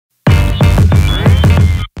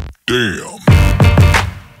Damn.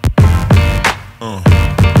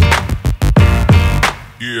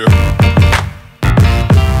 Yeah.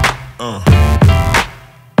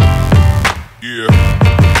 Yeah.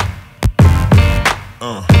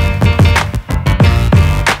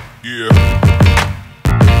 Yeah.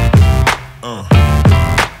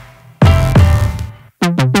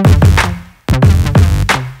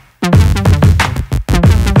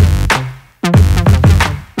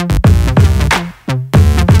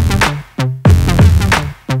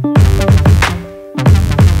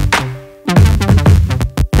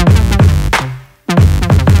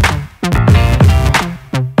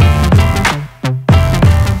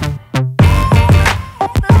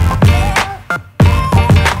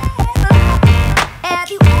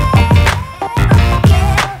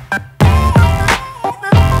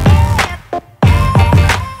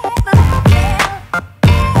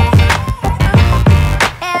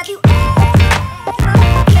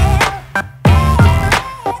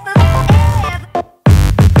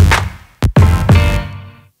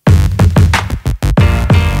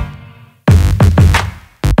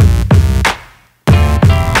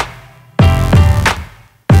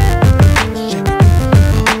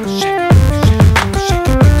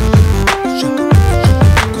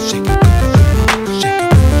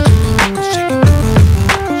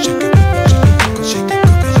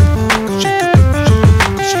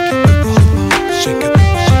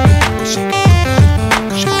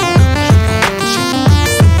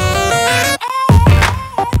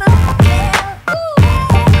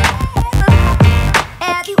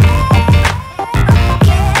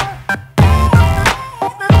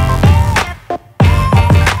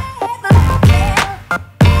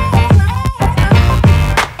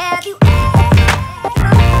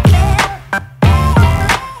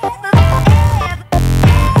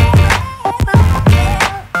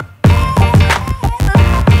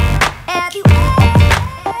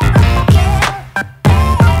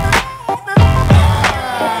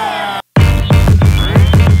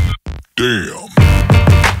 Damn.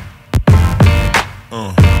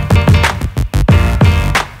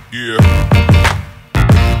 Yeah. Yeah.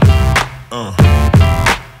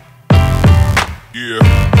 Yeah.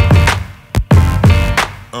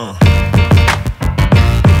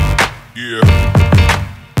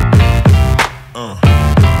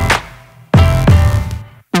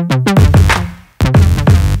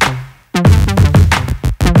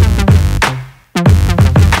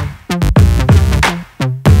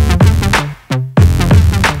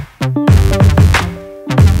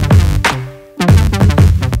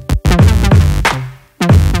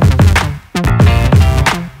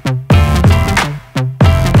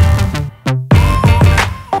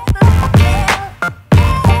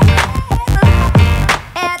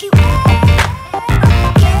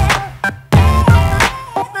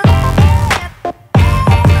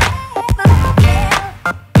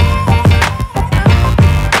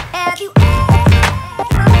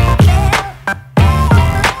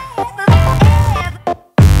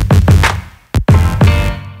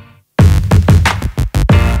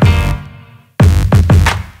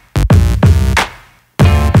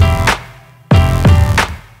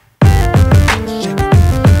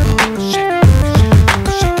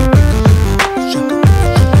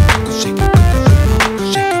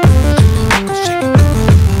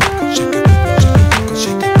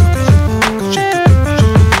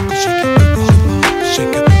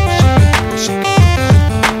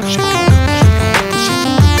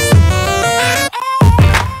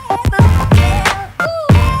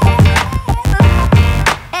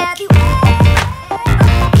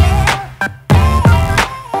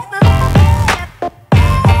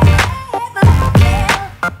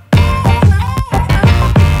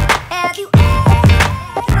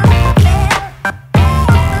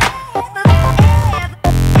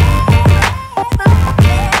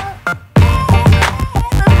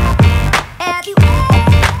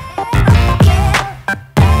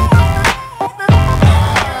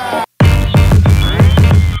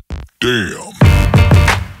 Damn.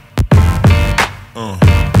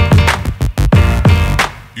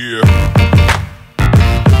 Yeah.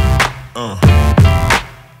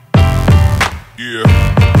 Yeah.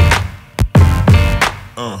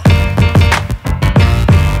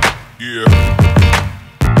 Yeah.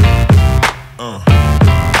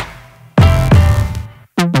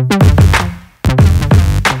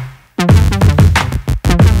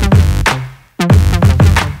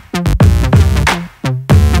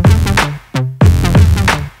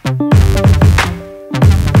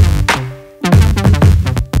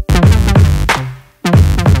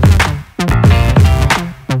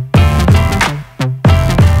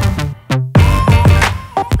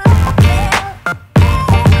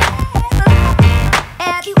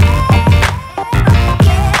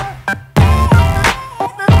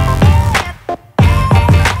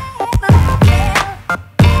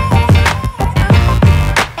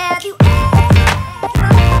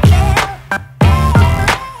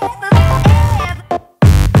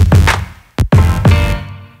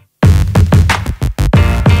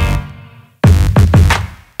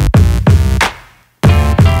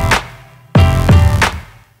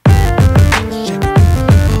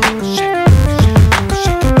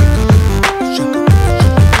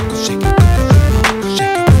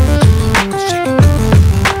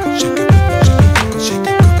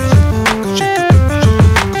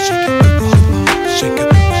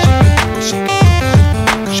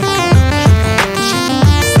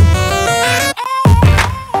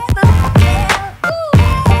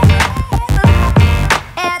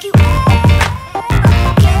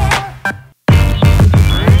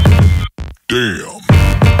 Damn.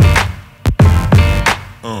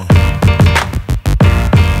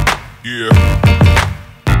 Yeah.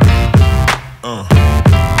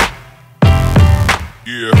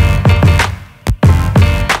 Yeah.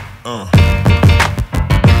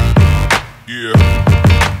 Yeah.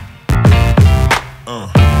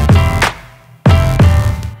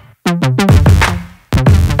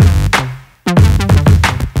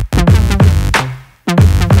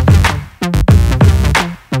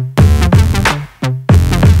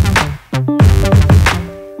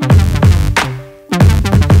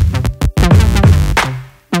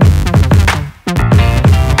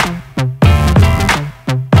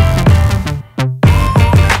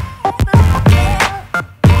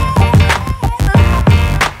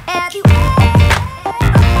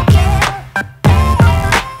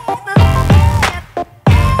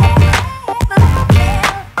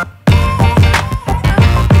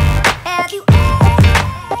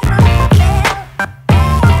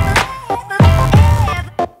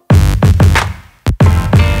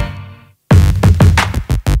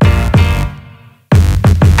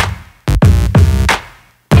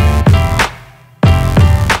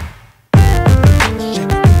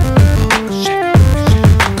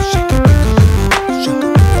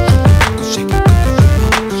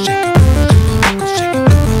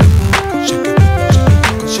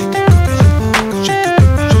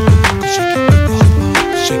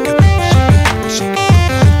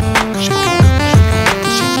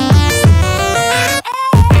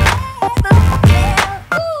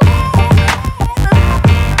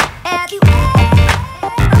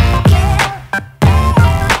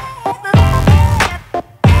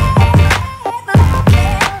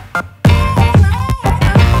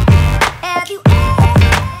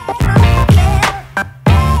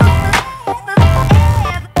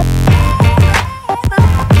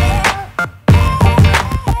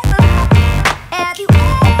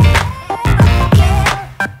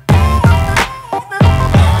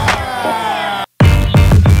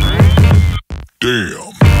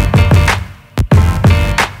 Damn.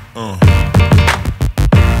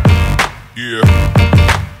 Yeah.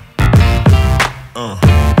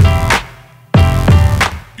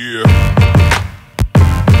 Yeah.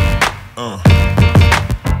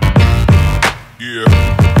 Yeah.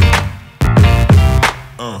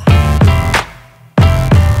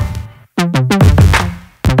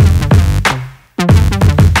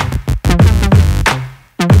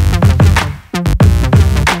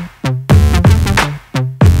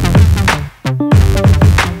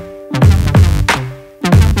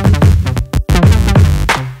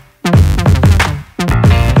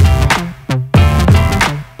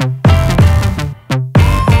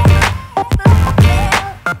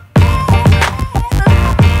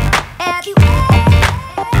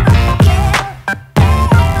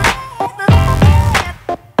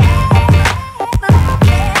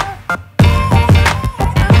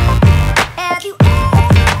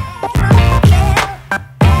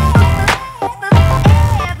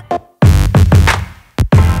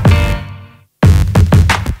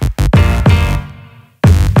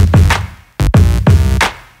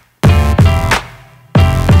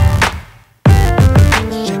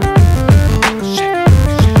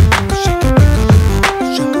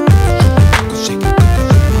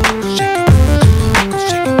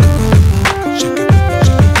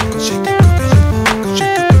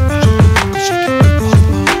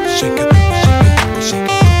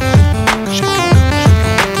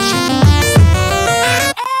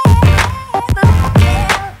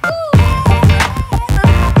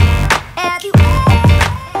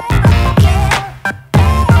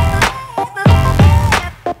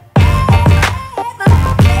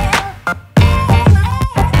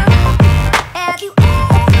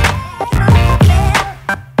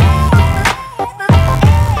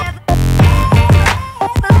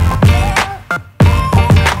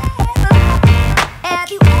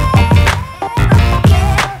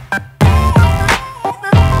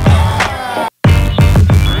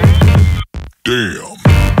 Damn.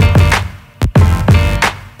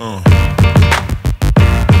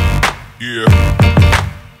 Yeah.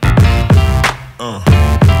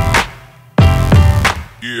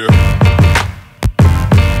 Yeah.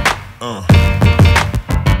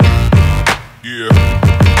 Yeah.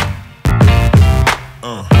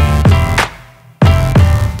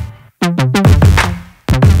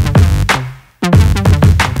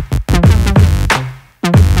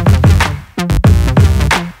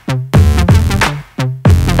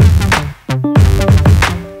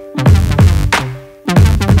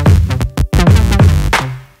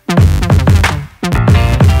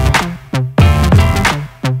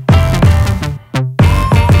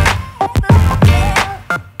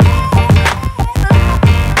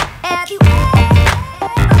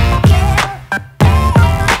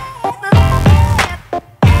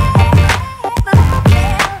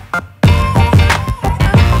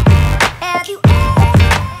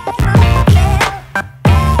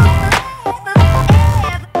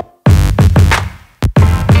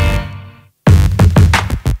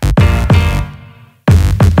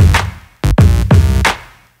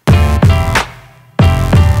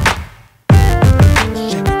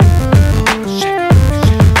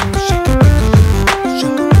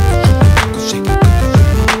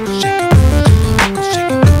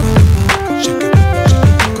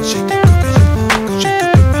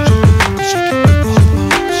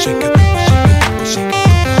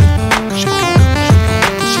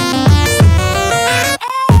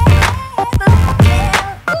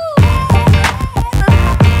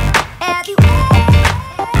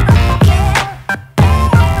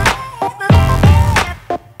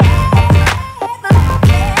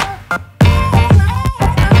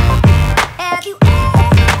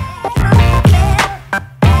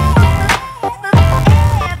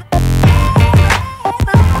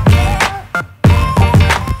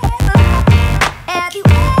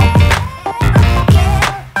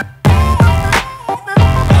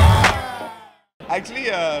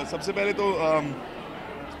 सबसे पहले तो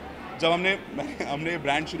जब हमने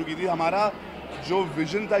brand शुरू की थी, हमारा जो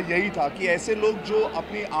विजन था यही था कि ऐसे लोग जो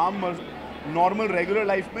अपनी आम नॉर्मल रेगुलर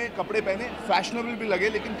लाइफ में कपड़े पहने, फैशनेबल भी लगे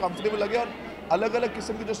लेकिन कंफर्टेबल लगे, और अलग अलग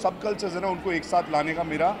किस्म के जो सब कल्चर्स है ना उनको एक साथ लाने का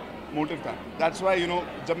मेरा मोटिव था. दैट्स वाई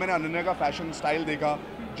जब मैंने अनन्या का फैशन स्टाइल देखा,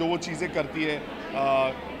 जो वो चीज़ें करती है,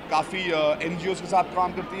 काफ़ी NGOs के साथ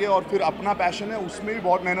काम करती है और फिर अपना पैशन है उसमें भी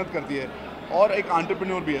बहुत मेहनत करती है और एक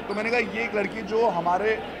एंटरप्रेन्योर भी है, तो मैंने कहा ये एक लड़की जो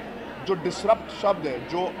हमारे जो डिसरप्ट शब्द है,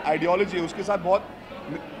 जो आइडियोलॉजी है उसके साथ बहुत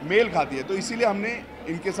मेल खाती है, तो इसीलिए हमने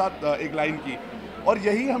इनके साथ एक लाइन की. और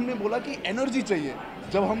यही हमने बोला कि एनर्जी चाहिए.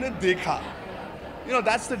 जब हमने देखा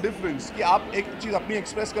दैट्स द डिफरेंस कि आप एक चीज़ अपनी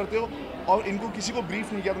एक्सप्रेस करते हो और इनको किसी को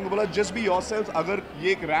ब्रीफ नहीं किया, तुमको बोला जस्ट बी योरसेल्फ. अगर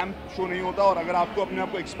ये एक रैम्प शो नहीं होता और अगर आपको अपने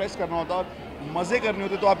आप को एक्सप्रेस करना होता और मज़े करने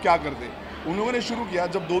होते तो आप क्या करते. उन लोगों ने शुरू किया,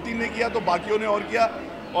 जब 2-3 ने किया तो बाकियों ने और किया,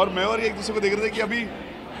 और मैं और एक दूसरे को देख रहे थे कि अभी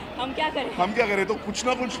हम क्या करें. तो कुछ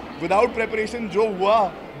ना कुछ विदाउट प्रिपरेशन जो हुआ,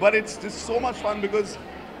 but it's just so much fun because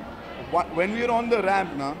when we are on the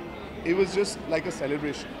ramp ना, it was just like a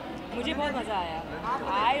celebration. मुझे बहुत मज़ा आया.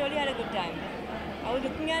 I really had a good time. I was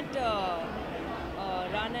looking at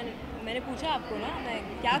run and मैंने पूछा आपको ना, मैं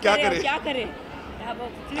क्या करें. अब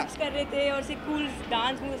फ्लिप्स कर रहे थे और से कूल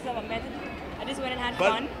डांस मूव सब. मैं I just went and had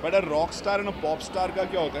fun. But a rock star and a pop star का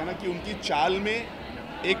क्या होता है ना कि उनकी चाल में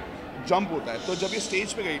एक जंप होता है. तो जब ये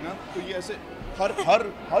स्टेज पे गई ना तो ये ऐसे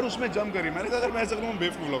हर उसमें जंप करी. मैंने कहा अगर मैं ऐसा करूँ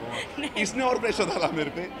बेवकूफ़ लगूंगा. इसने और प्रेशर डाला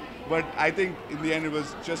मेरे पे, but I think in the end it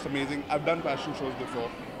was just amazing. I have done fashion shows before.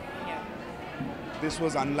 This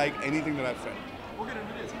was unlike anything that I felt. Okay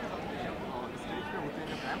Ranveer, इसी के साथ में जब स्टेज पे होते हैं,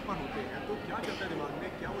 जब रैंप पर होते हैं, तो क्या चलता है दिमाग में?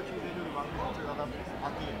 क्या वो चीज़ें जो दिमाग में सबसे ज़्यादा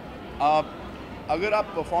आती हैं? अगर आप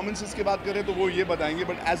परफॉर्मेंसेस की बात करें तो वो ये बताएंगे,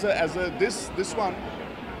 but as a this one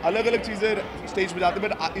अलग अलग चीज़ें स्टेज पे जाते हैं.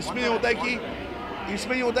 बट इसमें ये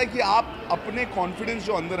होता है कि आप अपने कॉन्फिडेंस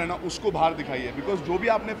जो अंदर है ना उसको बाहर दिखाइए. बिकॉज जो भी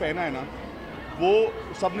आपने पहना है ना वो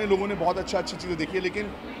सब ने लोगों ने बहुत अच्छी चीज़ें देखी है, लेकिन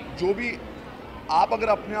जो भी आप अगर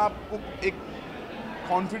अपने आप को एक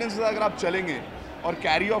कॉन्फिडेंस से अगर आप चलेंगे और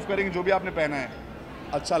कैरी ऑफ करेंगे जो भी आपने पहना है,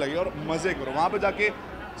 अच्छा लगे और मज़े करो. वहाँ पे जाके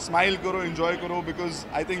स्माइल करो, एंजॉय करो, because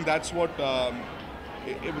I think that's what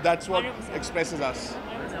expresses अस.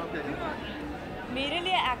 मेरे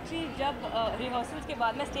लिए एक्चुअली जब रिहर्सल्स के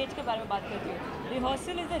बाद, मैं स्टेज के बारे में बात करती हूँ,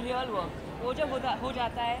 rehearsal is the real work. वो जब हो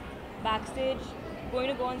जाता है back stage,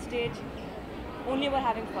 going to go on stage, only were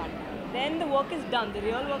having fun, then the work is done, the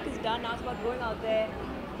real work is done. Now it's about going out there,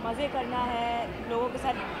 मज़े करना है, लोगों के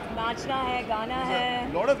साथ नाचना है, गाना है.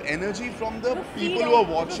 Lot of energy from the people who are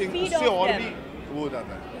watching. उससे और भी वो हो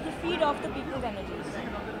जाता है. To feed off the people's energies.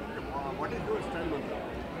 What is your style mantra?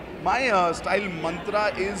 My style Mantra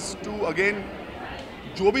is to again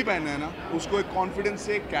जो भी पहनना है ना उसको एक कॉन्फिडेंस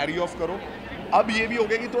से कैरी ऑफ करो. अब ये भी हो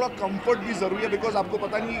गया कि थोड़ा कंफर्ट भी ज़रूरी है, बिकॉज आपको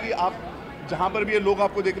पता नहीं है कि आप जहाँ पर भी ये लोग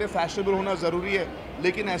आपको देख रहे हैं, फैशनेबल होना ज़रूरी है,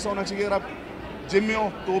 लेकिन ऐसा होना चाहिए अगर आप जिम में हो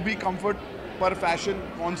तो भी कंफर्ट पर फैशन,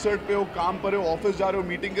 कॉन्सर्ट पे हो, काम पर हो, ऑफिस जा रहे हो,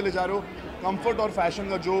 मीटिंग के लिए जा रहे हो, कंफर्ट और फैशन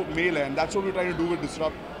का जो मेल है, that's what we try to do with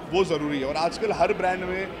disrupt, वो ज़रूरी है. और आजकल हर ब्रांड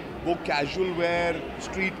में वो कैजुअल वेयर,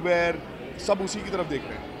 स्ट्रीट वेयर सब उसी की तरफ देख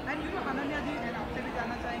रहे हैं. अनन्या जी, आपसे भी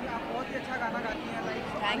जानना चाहेंगे, आप बहुत ही अच्छा गाना गाती हैं.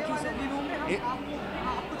 Thank you so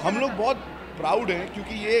much. हम लोग बहुत प्राउड हैं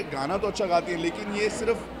क्योंकि ये गाना तो अच्छा गाती है, लेकिन ये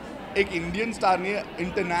सिर्फ एक इंडियन स्टार नहीं है,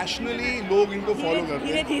 इंटरनेशनली लोग इनको फॉलो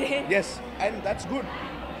करते हैं. धीरे. Yes, and that's good.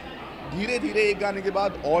 धीरे धीरे एक गाने के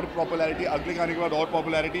बाद और पॉपुलैरिटी, अगले गाने के बाद और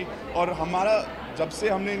पॉपुलैरिटी. और हमारा जब से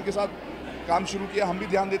हमने इनके साथ काम शुरू किया, हम भी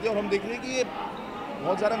ध्यान देते हैं और हम देख रहे हैं कि ये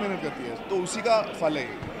बहुत ज़्यादा मेहनत करती है, तो उसी का फल है.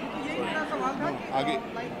 यही मेरा सवाल था कि आगे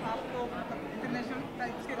लाइक आप तो इंटरनेशनल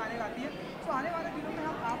टाइप्स के गाने गाती हैं, तो आने वाले दिनों में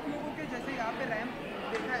हम आप लोगों के जैसे यहाँ पे रैम्प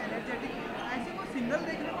देखा, एनर्जेटिक, ऐसे कोई सिंगल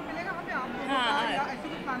देखने को मिलेगा हमें आप लोगों का, या ऐसी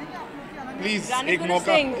कोई प्लानिंग है आप लोग की? अनन्या प्लीज Run is एक gonna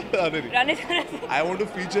मौका. sing. I want to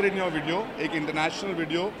feature in your video, एक इंटरनेशनल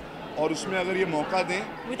वीडियो, और उसमें अगर ये मौका दें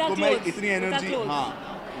Without तो मैं clothes, इतनी without एनर्जी, clothes. हाँ,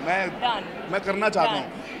 Done. मैं करना चाहता हूँ.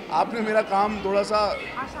 आपने मेरा काम थोड़ा सा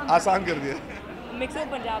आसान कर दिया. Mix of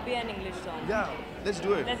Punjabi and English song. या let's do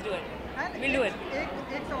it. Let's do it. And We'll do it.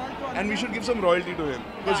 एक सवाल जो and we should give some royalty to him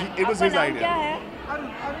because it was आपका हिज नाम क्या आइडिया. है? अरुण.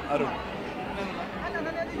 अरुण. And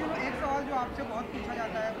अनन्या जी, एक सवाल जो आपसे बहुत पूछा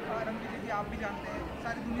जाता है, रणवीर जी आप भी जानते हैं,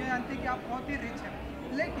 सारी दुनिया जानती है कि आप बहुत ही रिच हैं,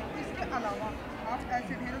 लेकिन इसके अलावा आप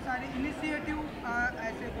ऐसे ढेरों सारे इनिशिएटिव,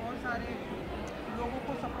 ऐसे बहुत सारे लोगों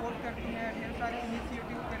को सपोर्ट करती हैं, ढेर सारे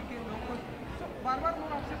इनिशिएटिव करके लोगों को, तो बार बार लोग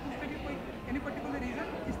आपसे पूछते हैं कि कोई एनी पर्टिकुलर रीज़न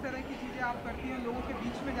इस तरह की चीज़ें आप करती हैं, लोगों के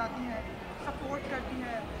बीच में जाती हैं, सपोर्ट करती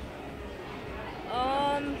हैं?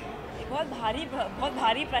 बहुत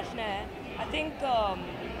भारी प्रश्न है. I think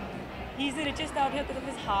he is the richest out here because of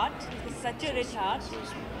his heart. Such a rich heart.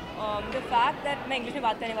 The fact that मैं English में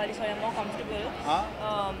बात करने वाली, sorry, I'm more comfortable.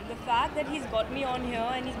 The fact that he's got me on here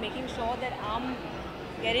and he's making sure that I'm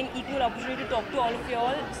getting equal opportunity to talk to all of you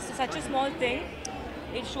all, such a small thing,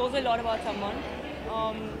 it shows a lot about someone.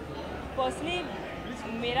 Personally,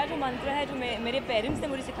 मेरा जो मंत्र है, जो मेरे parents ने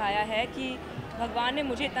मुझे सिखाया है कि भगवान ने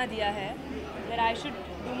मुझे इतना दिया है that I should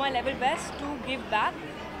do my level best to give back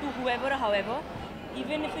to whoever or however,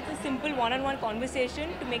 even if it's a simple one-on-one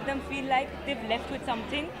conversation, to make them feel like they've left with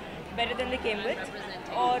something better than they came with.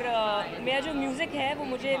 और मेरा जो music है वो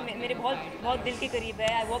मुझे मेरे बहुत दिल के करीब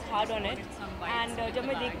है. I work hard on it, and जब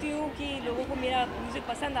मैं देखती हूँ कि लोगों को मेरा म्यूज़िक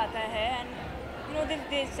पसंद आता है, and you know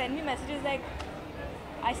they send me messages like,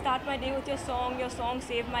 I start my day with your song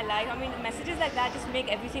saved my life. I mean, messages like that just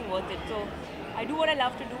make everything worth it. So I do what I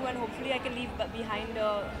love to do, and hopefully I can leave behind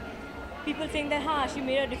people saying that she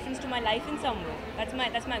made a difference to my life in some way.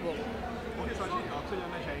 That's my goal. Okay साजी, आपसे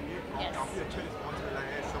जानना चाहेंगे, काफ़ी अच्छा response मिला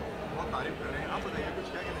है, सब बहुत तारीफ कर रहे हैं, आप बताइए कुछ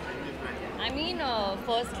क्या कहना चाहेंगे इस ब्रांड को? I mean,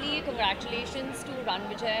 firstly, congratulations to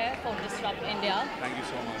Ranvijay for Disrupt India. Thank you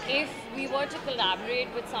so much. If we were to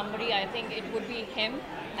collaborate with somebody, I think it would be him.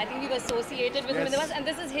 I think we've associated with him in the past,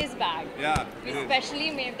 and this is his bag. Yeah, we specially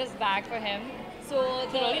made this bag for him. So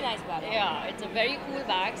it's a really nice bag. Yeah, it's a very cool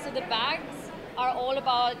bag. So the bags are all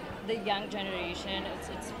about the young generation.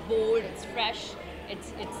 It's bold, it's fresh,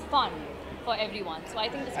 it's fun for everyone. So I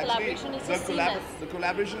think this collaboration is just seamless. The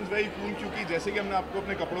collaboration is very cool क्योंकि जैसे कि हमने आपको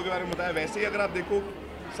अपने कपड़ों के बारे में बताया, वैसे ही अगर आप देखो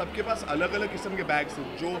सबके पास अलग-अलग किस्म के बैग्स हैं.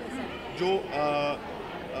 जो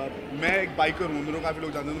मैं एक बाइकर हूँ, मेरे काफ़ी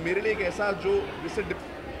लोग जानते हैं. मेरे लिए एक ऐसा जो जिससे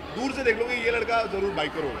दूर से देख लोगे ये लड़का ज़रूर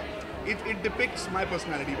बाइकर होगा. It depicts my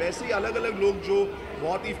personality. वैसे ही अलग-अलग लोग जो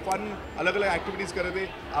बहुत ही फन अलग-अलग एक्टिविटीज़ कर रहे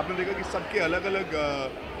थे, आपने देखा कि सबके अलग-अलग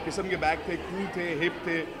किस्म के बैग थे, कूल थे, हिप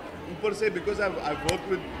थे. ऊपर से because I've worked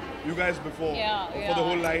with you guys before for the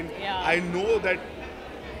whole line. I know that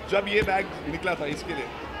जब ये बैग निकला था इसके लिए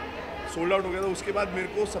सोल्ड आउट हो गया था, उसके बाद मेरे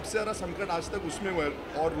को सबसे ज़्यादा संकट आज तक उसमें हुआ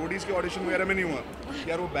और रोडीज़ के ऑडिशन वगैरह में नहीं हुआ.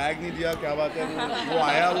 यार वो बैग नहीं दिया, क्या बात है, वो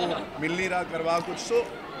आया, वो मिल नहीं रहा, करवा कुछ. So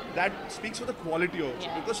that speaks for the quality of,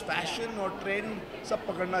 because fashion और ट्रेंड सब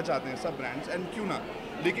पकड़ना चाहते हैं सब ब्रांड्स, एंड क्यों ना,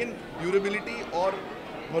 लेकिन ड्यूरेबिलिटी और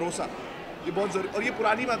भरोसा ये बहुत ज़रूरी. और ये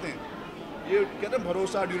पुरानी बातें हैं, ये कहते हैं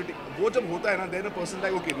भरोसा, ड्यूरेबिलिटी, वो जब होता है ना, then a person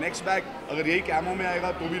like okay next bag अगर यही कैमो में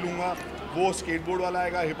आएगा तो भी लूँगा, वो स्केटबोर्ड वाला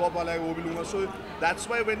आएगा, हिप हॉप वाला आएगा, वो भी लूँगा. So that's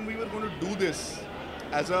why when we were going to do this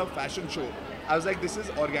as a fashion show, I was like this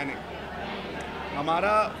is organic.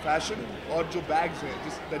 हमारा फैशन और जो बैग्स हैं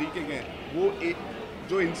जिस तरीके के हैं, वो एक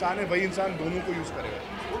जो इंसान है वही इंसान दोनों को यूज़ करेगा.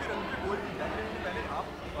 पहले आप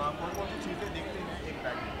कौन-कौन सी चीज़ें देखते हैं एक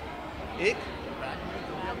बैग में? एक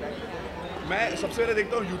मैं सबसे पहले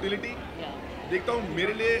देखता हूँ यूटिलिटी, देखता हूँ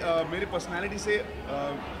मेरे लिए मेरी पर्सनैलिटी से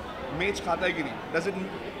मैच खाता है कि नहीं. डज इट,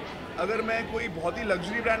 अगर मैं कोई बहुत ही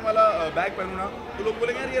लग्जरी ब्रांड वाला बैग पहनूँ ना तो लोग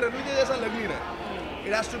बोलेंगे यार ये रणवीर जैसा लग नहीं रहा है.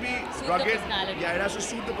 It has to be rugged, yeah, it has to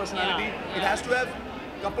suit the personality. It has to have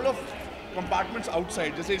couple of compartments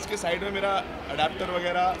outside. जैसे इसके साइड में मेरा अडेप्टर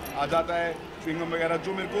वगैरह आ जाता है, च्युइंगम वगैरह,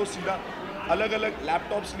 जो मेरे को सीधा अलग-अलग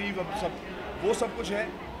लैपटॉप स्लीव सब वो सब कुछ है.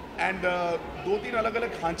 एंड 2-3 अलग-अलग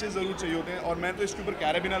खांचे ज़रूर चाहिए होते हैं, और मैं तो इसके ऊपर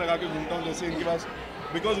कैरेबिना लगा के घूमता हूँ जैसे इनके पास,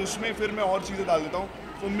 बिकॉज उसमें फिर मैं और चीज़ें डाल देता हूँ.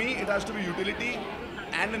 For me it has to be utility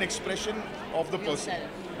and an expression of the person.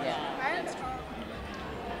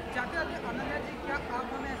 जाते जाते अनन्या जी, क्या आप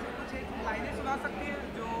हमें ऐसे कुछ एक लाइनें सुना सकती हैं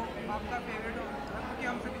जो आपका फेवरेट हो, क्योंकि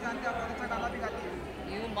हम सभी जानते हैं आप बहुत अच्छा गाना भी गाती हैं.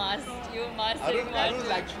 You must. Arun is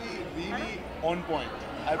actually really on point.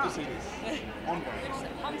 I have to say this. On point.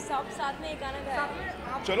 हम सब साथ में एक गाना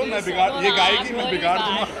गाएं. चलो मैं बिगाड़, ये गाएगी मैं बिगाड़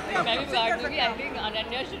दूँगा. मैं भी बिगाड़ दूँगी. I think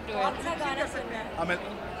Ananya should do it. कौन सा गाना सुनना है? हमें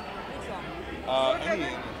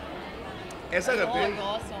नहीं ऐसा करते हैं.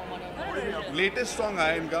 लेटेस्ट सॉन्ग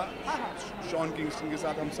आया इनका शॉन किंगस्टन के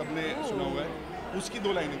साथ, हम सब ने सुना हुआ है, उसकी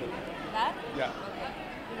 2 लाइनें करते हैं. या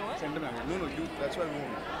सेंटर में आ गया. No you, that's why we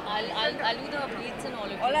want. I'll do the beats and all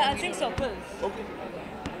of All it. I'll sing circles. Okay.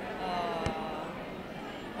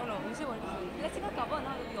 Oh no, you say one. Let's sing a cover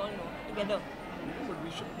now that we all know together. But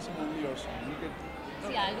we should sing only your song. You can.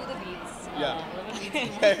 See, I'll do the beats. Yeah. Whatever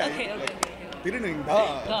beats. Okay. Tiring da.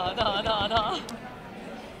 Da.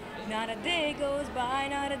 Not a day goes by,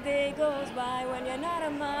 not a day goes by when you're not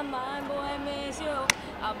on my mind, boy, I miss you.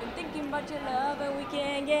 I've been thinking about your love and we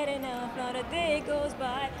can't get enough. Not a day goes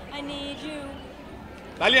by, I need you.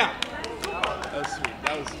 Talia. That was sweet.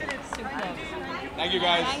 That was sweet. Super. Thank you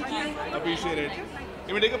guys. Thank you. Appreciate it.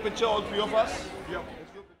 Can we take a picture, all 3 of us? Yeah.